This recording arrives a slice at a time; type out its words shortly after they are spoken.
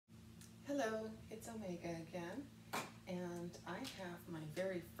Hello, it's Omega again, and I have my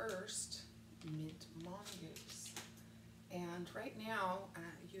very first Mint Mongoose. And right now,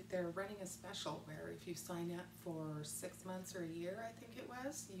 they're running a special where if you sign up for 6 months or a year, I think it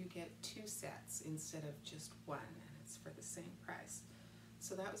was, you get 2 sets instead of just 1, and it's for the same price.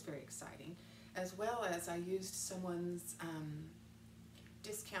 So that was very exciting. As well as I used someone's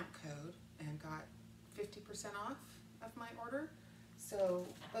discount code and got 50% off of my order. So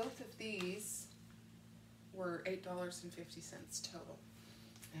both of these were $8.50 total.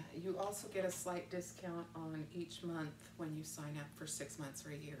 You also get a slight discount on each month when you sign up for 6 months or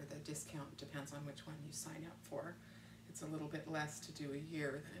a year. The discount depends on which one you sign up for. It's a little bit less to do a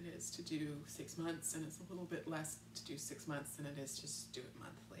year than it is to do 6 months, and it's a little bit less to do 6 months than it is to just do it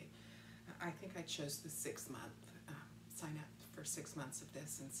monthly. I think I chose the 6 month, sign up for 6 months of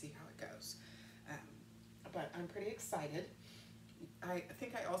this and see how it goes. But I'm pretty excited. I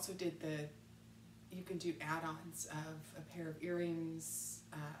think I also did you can do add-ons of a pair of earrings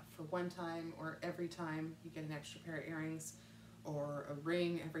for one time, or every time you get an extra pair of earrings, or a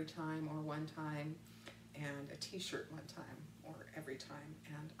ring every time or one time, and a t-shirt one time or every time.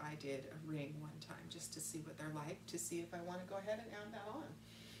 And I did a ring one time just to see what they're like, to see if I want to go ahead and add that on.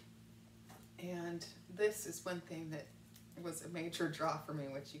 And this is one thing that was a major draw for me,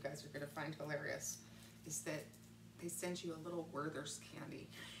 which you guys are going to find hilarious, is that they send you a little Werther's candy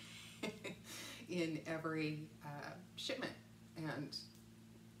in every shipment, and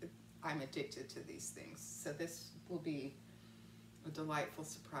I'm addicted to these things. So this will be a delightful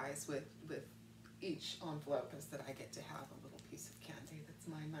surprise with each envelope, is that I get to have a little piece of candy that's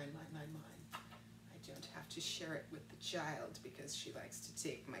mine, mine, mine, mine, mine. I don't have to share it with the child because she likes to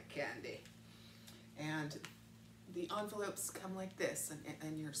take my candy. And the envelopes come like this,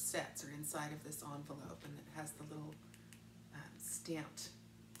 and your sets are inside of this envelope, and it has the little stamped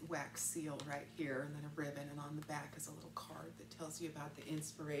wax seal right here, and then a ribbon, and on the back is a little card that tells you about the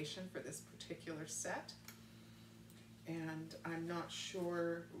inspiration for this particular set. And I'm not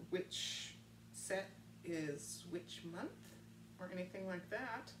sure which set is which month or anything like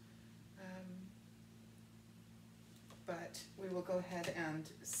that, but we will go ahead and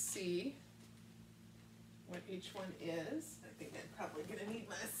see what each one is. I think I'm probably going to need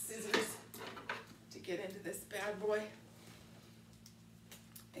my scissors to get into this bad boy.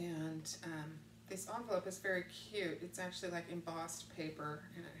 And this envelope is very cute. It's actually like embossed paper,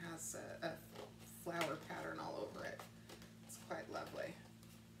 and it has a flower pattern all over it. It's quite lovely.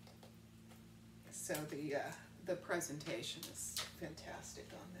 So the presentation is fantastic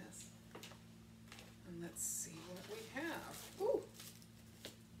on this. And let's see what we have. Ooh.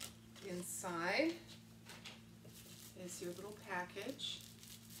 Inside is your little package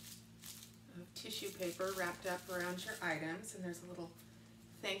of tissue paper wrapped up around your items, and there's a little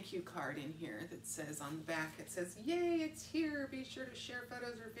thank you card in here that says, on the back, it says, "Yay, it's here. Be sure to share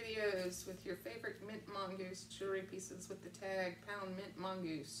photos or videos with your favorite Mint Mongoose jewelry pieces with the tag # Mint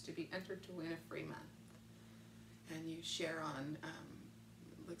Mongoose to be entered to win a free month." And you share on,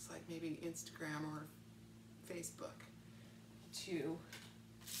 looks like maybe Instagram or Facebook to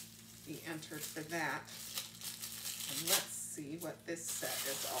be entered for that. And let's see what this set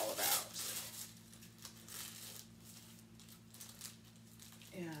is all about.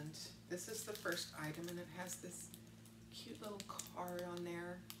 And this is the first item, and it has this cute little card on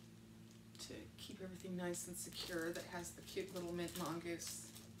there to keep everything nice and secure that has the cute little Mint Mongoose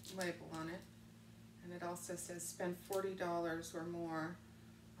label on it. And it also says, spend $40 or more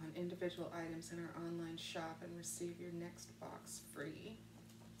on individual items in our online shop and receive your next box free.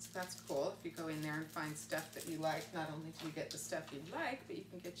 So that's cool. If you go in there and find stuff that you like, not only do you get the stuff you like, but you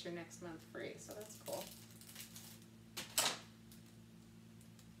can get your next month free. So that's cool.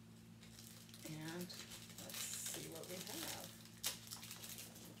 And let's see what we have.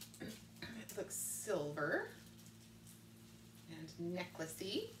 It looks silver and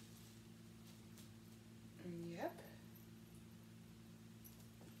necklacey. Yep.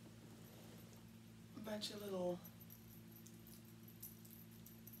 A bunch of little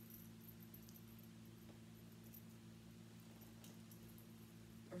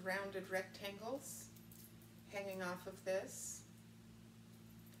rounded rectangles hanging off of this,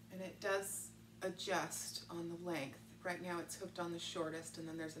 and it does adjust on the length. Right now it's hooked on the shortest, and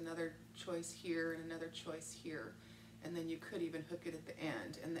then there's another choice here and another choice here, and then you could even hook it at the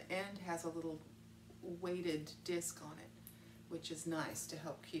end, and the end has a little weighted disc on it, which is nice to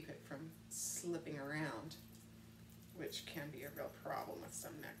help keep it from slipping around, which can be a real problem with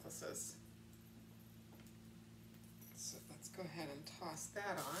some necklaces. So let's go ahead and toss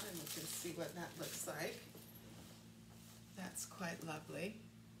that on, and we can see what that looks like. That's quite lovely.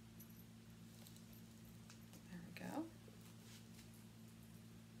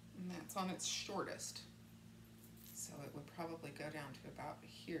 That's on its shortest. So it would probably go down to about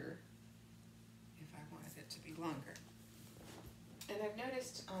here if I wanted it to be longer. And I've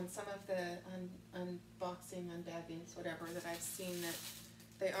noticed on some of the unboxing, unbaggings, whatever, that I've seen that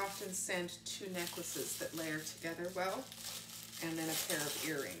they often send 2 necklaces that layer together well, and then a pair of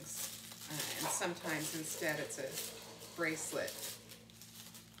earrings. And sometimes instead it's a bracelet.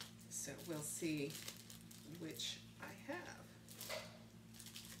 So we'll see which I have.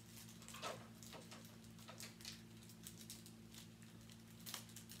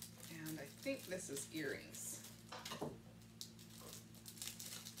 And I think this is earrings.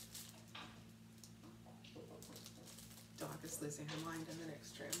 Dog is losing her mind in the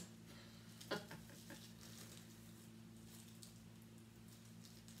next room.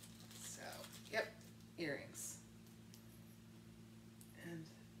 So, yep, earrings. And,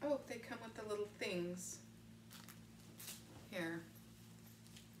 oh, they come with the little things. Here.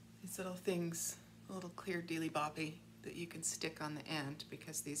 These little things, a little clear dealy-boppy that you can stick on the end,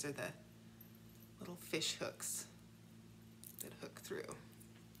 because these are the little fish hooks that hook through.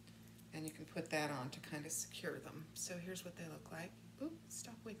 And you can put that on to kind of secure them. So here's what they look like. Oop,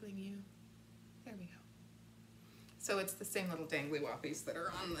 stop wiggling you. There we go. So it's the same little dangly woppies that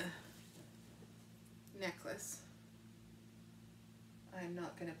are on the necklace. I'm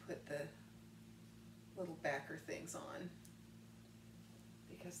not going to put the little backer things on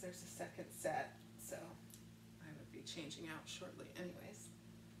because there's a second set, so I would be changing out shortly anyways.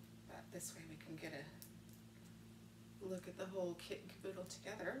 But this way we can get a look at the whole kit and caboodle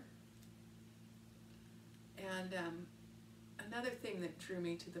together. And another thing that drew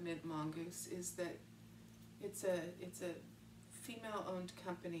me to the Mint Mongoose is that it's a female-owned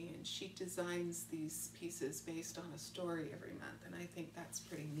company, and she designs these pieces based on a story every month, and I think that's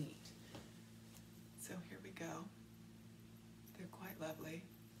pretty neat. So here we go. They're quite lovely.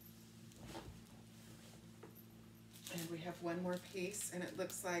 And we have one more piece, and it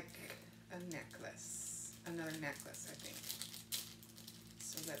looks like a necklace, another necklace, I think.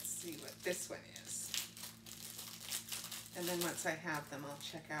 So let's see what this one is. And then once I have them, I'll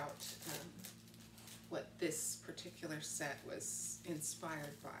check out what this particular set was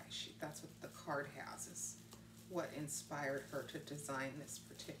inspired by. That's what the card has, is what inspired her to design this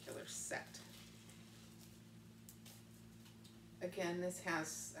particular set. Again, this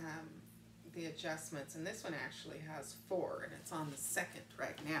has the adjustments, and this one actually has 4, and it's on the 2nd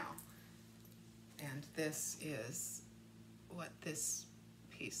right now. And this is what this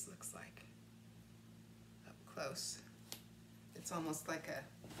piece looks like up close. It's almost like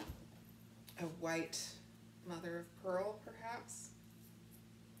a white mother of pearl, perhaps,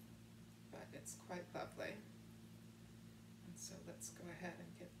 but it's quite lovely. And so let's go ahead and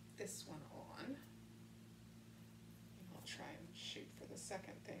get this one on. And I'll try and shoot for the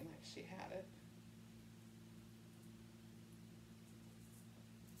second thing like she had it.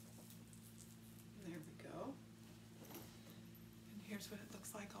 And there we go. And here's what it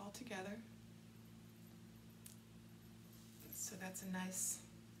looks like all together. So that's a nice,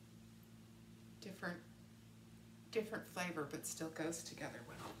 different flavor, but still goes together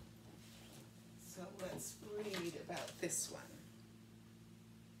well. So let's read about this one.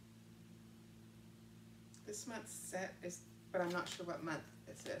 This month's set is, but I'm not sure what month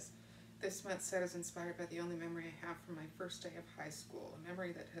this is. This month's set is inspired by the only memory I have from my first day of high school, a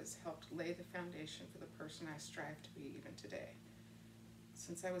memory that has helped lay the foundation for the person I strive to be even today.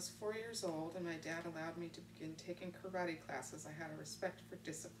 Since I was 4 years old and my dad allowed me to begin taking karate classes, I had a respect for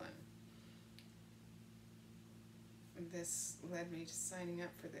discipline. And this led me to signing up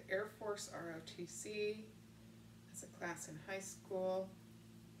for the Air Force ROTC as a class in high school.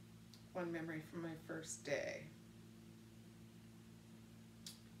 One memory from my first day.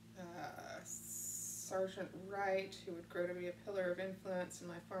 Sergeant Wright, who would grow to be a pillar of influence in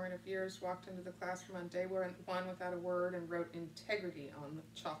my formative years, walked into the classroom on day 1 without a word and wrote integrity on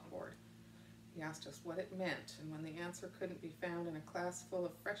the chalkboard. He asked us what it meant, and when the answer couldn't be found in a class full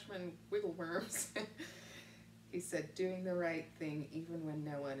of freshman wiggleworms, he said, doing the right thing even when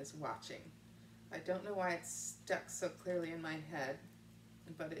no one is watching. I don't know why it stuck so clearly in my head,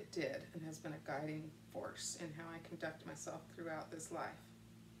 but it did, and has been a guiding force in how I conduct myself throughout this life.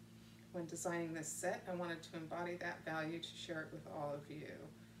 When designing this set, I wanted to embody that value to share it with all of you.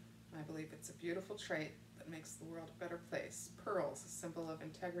 I believe it's a beautiful trait that makes the world a better place. Pearls, a symbol of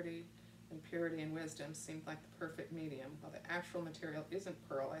integrity and purity and wisdom, seemed like the perfect medium. While the actual material isn't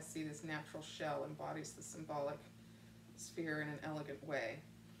pearl, I see this natural shell embodies the symbolic sphere in an elegant way.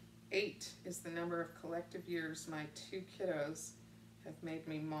 8 is the number of collective years my 2 kiddos have made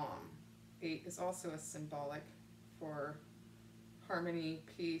me mom. 8 is also a symbolic for harmony,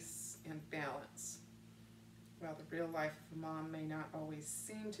 peace, and balance. While the real life of a mom may not always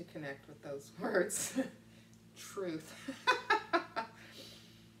seem to connect with those words. Truth.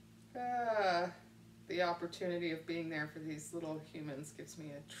 The opportunity of being there for these little humans gives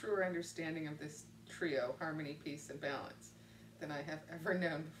me a truer understanding of this trio, harmony, peace, and balance, than I have ever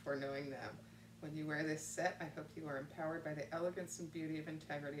known before knowing them. When you wear this set, I hope you are empowered by the elegance and beauty of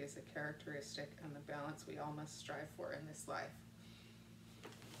integrity as a characteristic and the balance we all must strive for in this life.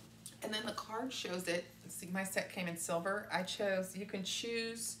 And then the card shows it. See, my set came in silver. I chose, you can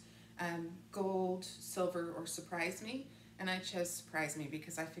choose gold, silver, or surprise me. And I chose surprise me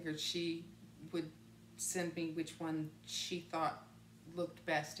because I figured she would send me which one she thought looked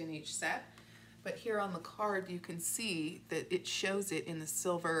best in each set. But here on the card you can see that it shows it in the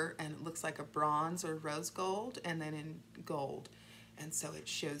silver, and it looks like a bronze or rose gold, and then in gold. And so it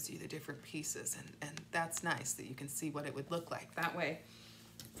shows you the different pieces, and that's nice that you can see what it would look like. That way,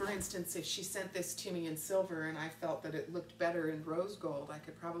 for instance, if she sent this to me in silver and I felt that it looked better in rose gold, I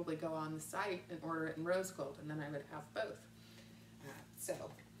could probably go on the site and order it in rose gold, and then I would have both. So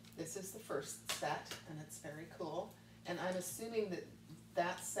this is the first set, and it's very cool. And I'm assuming that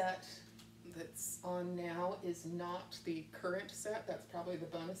that set that's on now is not the current set. That's probably the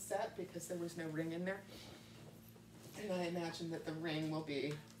bonus set because there was no ring in there. And I imagine that the ring will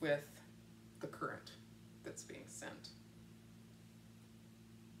be with the current that's being sent.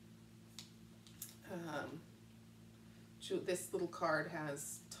 This little card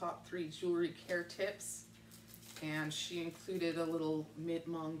has top 3 jewelry care tips, and she included a little Mint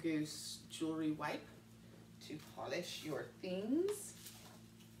Mongoose jewelry wipe to polish your things.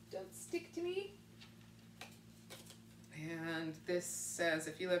 Don't stick to me. And this says,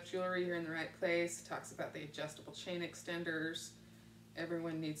 if you love jewelry, you're in the right place. It talks about the adjustable chain extenders.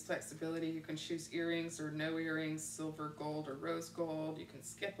 Everyone needs flexibility. You can choose earrings or no earrings, silver, gold, or rose gold. You can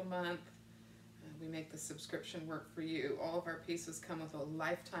skip a month. We make the subscription work for you. All of our pieces come with a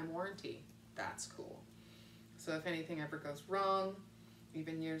lifetime warranty. That's cool. So if anything ever goes wrong,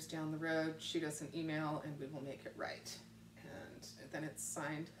 even years down the road, shoot us an email and we will make it right. And then it's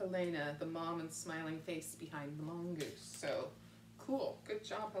signed Helena, the mom and smiling face behind the mongoose. So cool, good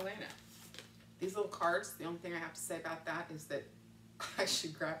job, Helena. These little cards, the only thing I have to say about that is that I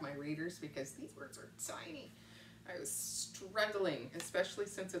should grab my readers because these words are tiny. I was struggling, especially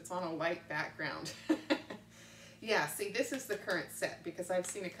since it's on a white background. Yeah, see, this is the current set because I've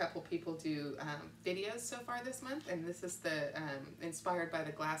seen a couple people do videos so far this month, and this is the inspired by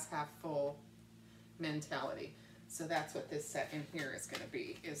the glass half full mentality. So that's what this set in here is going to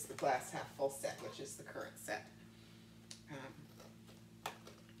be, is the glass half full set, which is the current set.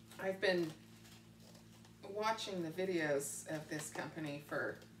 I've been watching the videos of this company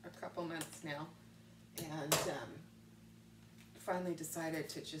for a couple months now, and finally decided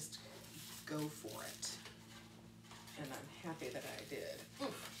to just go for it. And I'm happy that I did.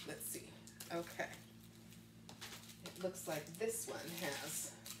 Oof, let's see. Okay. It looks like this one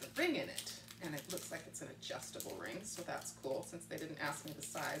has the ring in it, and it looks like it's an adjustable ring, so that's cool. Since they didn't ask me the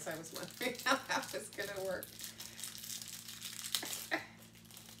size, I was wondering how that was gonna work.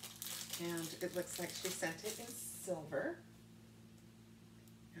 And it looks like she sent it in silver.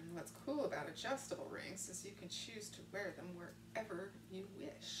 And what's cool about adjustable rings is you can choose to wear them wherever you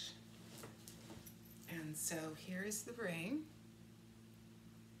wish. And so here's the ring.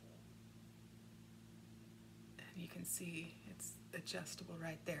 And you can see it's adjustable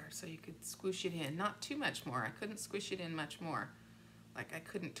right there. So you could squish it in, not too much more. I couldn't squish it in much more. Like I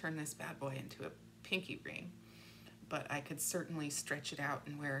couldn't turn this bad boy into a pinky ring, but I could certainly stretch it out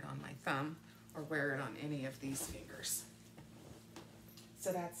and wear it on my thumb or wear it on any of these fingers.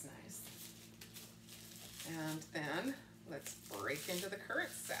 So that's nice. And then let's break into the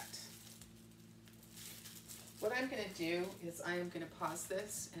current set. What I'm going to do is I am going to pause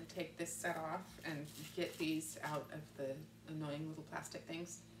this and take this set off and get these out of the annoying little plastic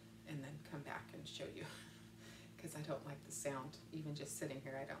things, and then come back and show you because I don't like the sound. Even just sitting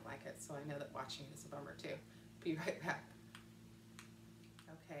here, I don't like it, so I know that watching is a bummer too. Be right back.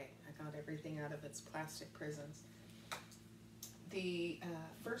 Okay, I got everything out of its plastic prisons. The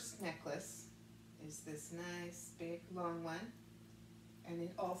first necklace is this nice big long one, and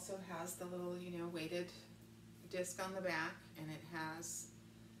it also has the little, you know, weighted disc on the back, and it has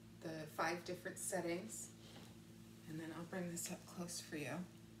the 5 different settings. And then I'll bring this up close for you.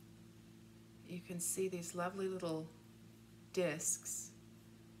 You can see these lovely little discs,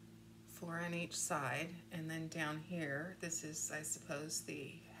 4 on each side, and then down here, this is, I suppose,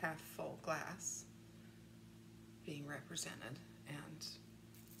 the half full glass being represented. And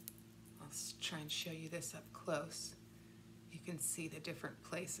I'll try and show you this up close. you can see the different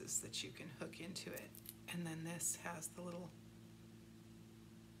places that you can hook into it. And then this has the little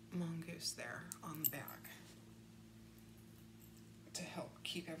mongoose there on the back to help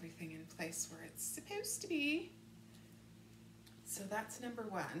keep everything in place where it's supposed to be. So that's number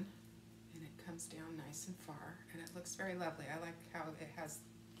one, and it comes down nice and far, and it looks very lovely. I like how it has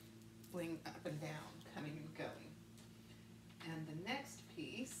bling up and down, coming and going. And the next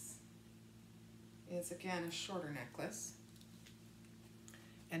piece is again a shorter necklace,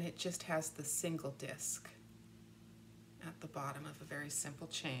 and it just has the single disc at the bottom of a very simple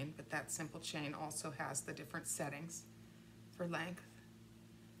chain, but that simple chain also has the different settings for length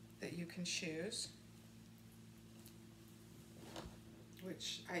that you can choose,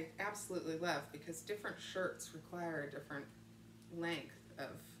 which I absolutely love because different shirts require a different length of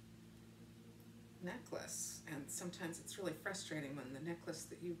necklace, and sometimes it's really frustrating when the necklace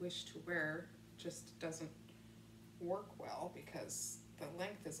that you wish to wear just doesn't work well because the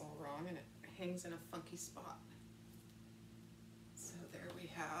length is all wrong and it hangs in a funky spot. So there we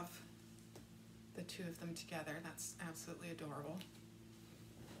have the two of them together. That's absolutely adorable.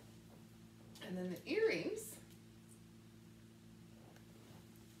 And then the earrings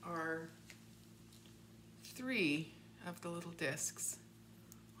are 3 of the little discs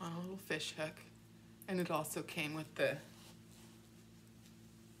on a little fish hook, and it also came with the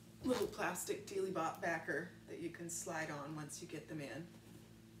little plastic dealy-bop backer that you can slide on once you get them in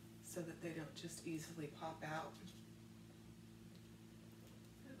so that they don't just easily pop out.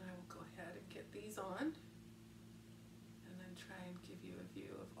 And I will go ahead and get these on and then try and give you a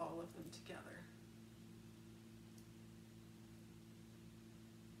view of all of them together.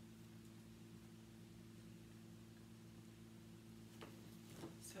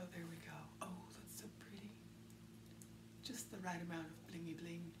 So there we go. Oh, that's so pretty. Just the right amount of blingy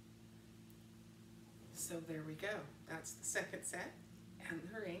bling. So there we go. That's the second set and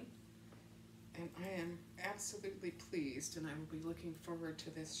the ring. And I am absolutely pleased, and I will be looking forward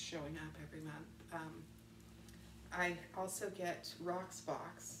to this showing up every month. I also get Rocks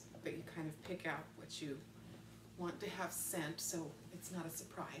Box, but you kind of pick out what you want to have sent, so it's not a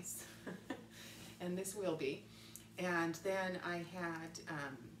surprise. And this will be. And then I had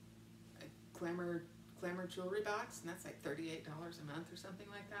a Glamour jewelry box, and that's like $38 a month or something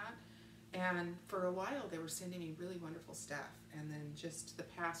like that. And for a while they were sending me really wonderful stuff, and then just the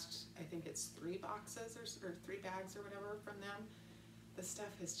past, I think it's 3 boxes or 3 bags or whatever from them, the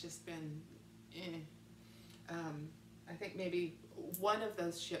stuff has just been I think maybe one of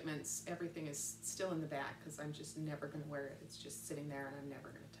those shipments, everything is still in the bag because I'm just never going to wear it. It's just sitting there and I'm never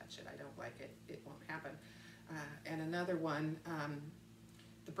going to touch it. I don't like it. It won't happen. And another one,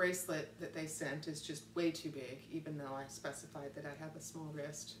 the bracelet that they sent is just way too big, even though I specified that I have a small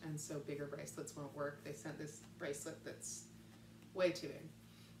wrist, and so bigger bracelets won't work. They sent this bracelet that's way too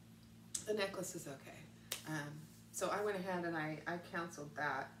big. The necklace is okay. So I went ahead and I canceled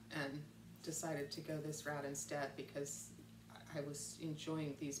that and decided to go this route instead because I was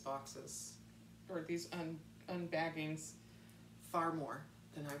enjoying these boxes, or these unbaggings, far more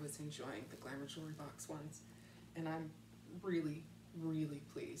than I was enjoying the Glamour Jewelry Box ones. And I'm really, really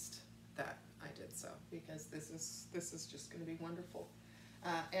pleased that I did so, because this is just going to be wonderful.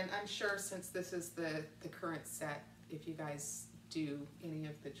 And I'm sure since this is the current set, if you guys do any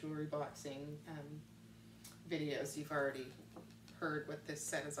of the jewelry boxing videos, you've already heard what this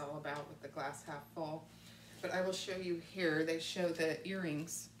set is all about with the glass half full. But I will show you here. They show the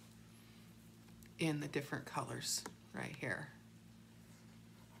earrings in the different colors right here.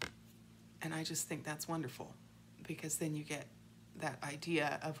 And I just think that's wonderful, because then you get that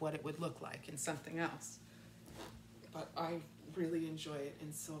idea of what it would look like in something else. But I really enjoy it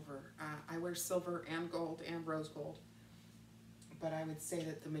in silver. I wear silver and gold and rose gold, but I would say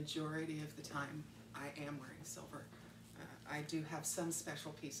that the majority of the time I am wearing silver. I do have some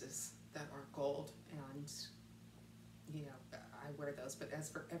special pieces that are gold, and you know, I wear those, but as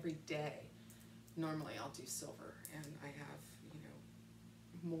for every day, normally I'll do silver, and I have, you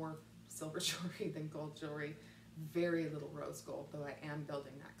know, more silver jewelry than gold jewelry, very little rose gold, though I am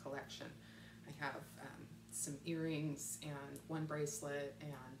building that collection. I have some earrings and 1 bracelet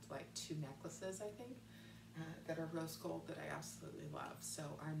and like 2 necklaces, I think, that are rose gold that I absolutely love. So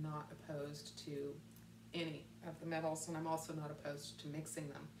I'm not opposed to any of the metals, and I'm also not opposed to mixing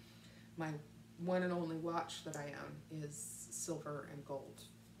them. My one and only watch that I own is silver and gold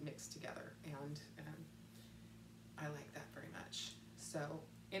mixed together, and I like that very much. So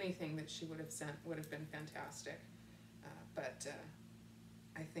anything that she would have sent would have been fantastic. But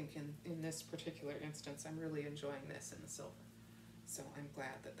I think in this particular instance, I'm really enjoying this in the silver. So I'm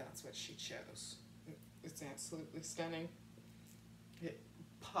glad that that's what she chose. It's absolutely stunning. It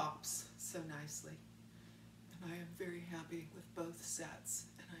pops so nicely. And I am very happy with both sets,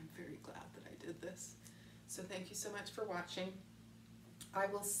 and I'm very glad that I did this. So thank you so much for watching. I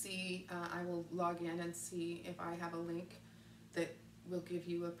will log in and see if I have a link that will give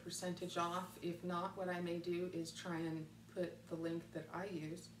you a percentage off. If not, what I may do is try and put the link that I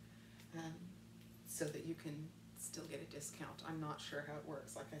use so that you can still get a discount. I'm not sure how it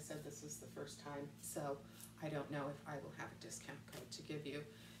works. Like I said, this is the first time, so I don't know if I will have a discount code to give you.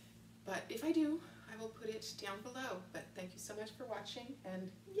 But if I do, I will put it down below. But thank you so much for watching,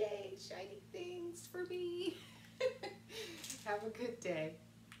 and yay, shiny things for me. Have a good day.